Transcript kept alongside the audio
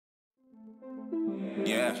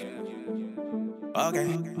Yeah. Okay.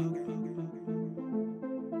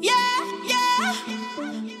 Yeah.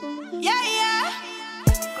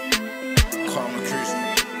 Call me Chris.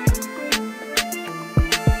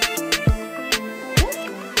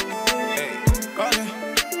 Hey. Okay.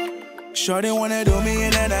 Shorty wanna do me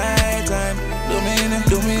in the night time. Do me in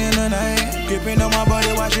the night. Gripping on my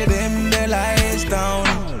body, watch it dim the lights down.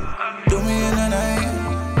 Do me in the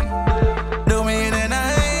night. Do me in the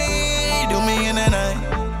night. Do me in the night.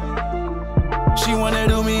 She wanna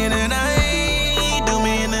do me in the night. Do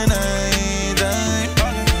me in the night.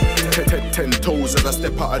 10 toes as I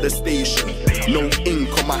step out of the station. No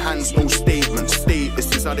ink on my hands, no statements.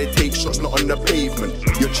 Status is how they take shots, not on the pavement.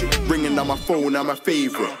 Your chick ringing on my phone, I'm a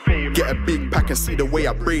favourite. Get a big pack and see the way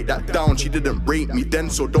I break that down. She didn't rate me then,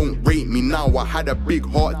 so don't rate me now. I had a big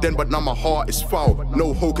heart then, but now my heart is foul.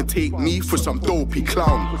 No hoe can take me for some dopey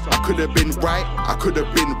clown. I could have been right, I could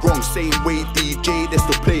have been wrong. Same way DJ, they're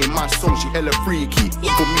still playing my song. She hella freaky.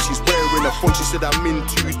 For me, she's wearing a phone. She said I'm in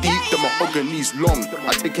too deep, the mahogany's long.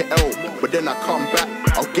 I take it L, but then I come back.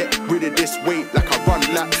 I'll get rid of this weight like I run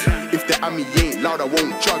laps. If the Ami ain't loud, I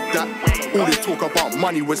won't jug that. All this talk about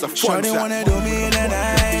money was a fun Shorty wanna do me in the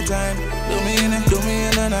night time. Do me in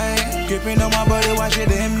the night. Gripping on my body, watch it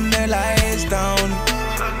dim the lights down.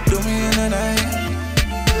 Do me in the night.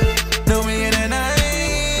 Do me in the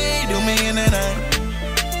night. Do me in the night.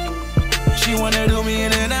 She wanna do me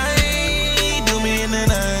in the night. Do me in the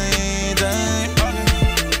night time.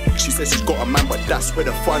 She says she's got a man, but that's where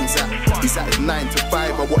the fun's at. He's at his 9 to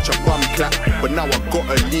 5, I watch a bum clap. But now I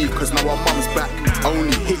gotta leave, cause now her mum's back. I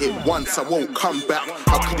only hit it once, I won't come back.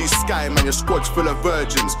 How could you sky, man, your squad's full of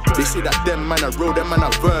virgins. They say that them man are real, them man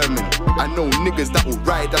are vermin. I know niggas that will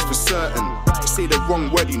ride, that's for certain. Say the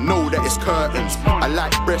wrong word, you know that it's curtains. I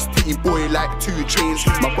like breast titty boy like 2 chains.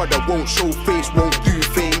 My brother won't show face, won't do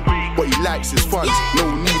fame. What he likes is funds,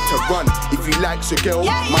 no need to run. If he likes a girl,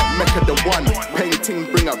 might make her the one. Painting,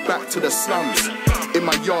 bring her back to the slums. In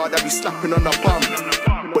my yard, I be slapping on her bum.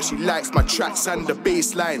 But she likes my tracks and the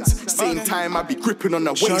bass lines. Same time, I be gripping on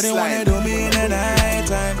the waistline. Shorty wanna do me in the night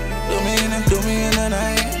time. Do me in the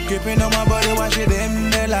night. Gripping on my body, watch it dim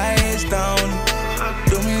the lights down.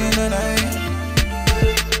 Do me in the night.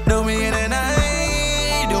 Do me in the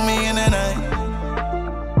night. Do me in the night.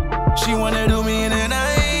 She wanna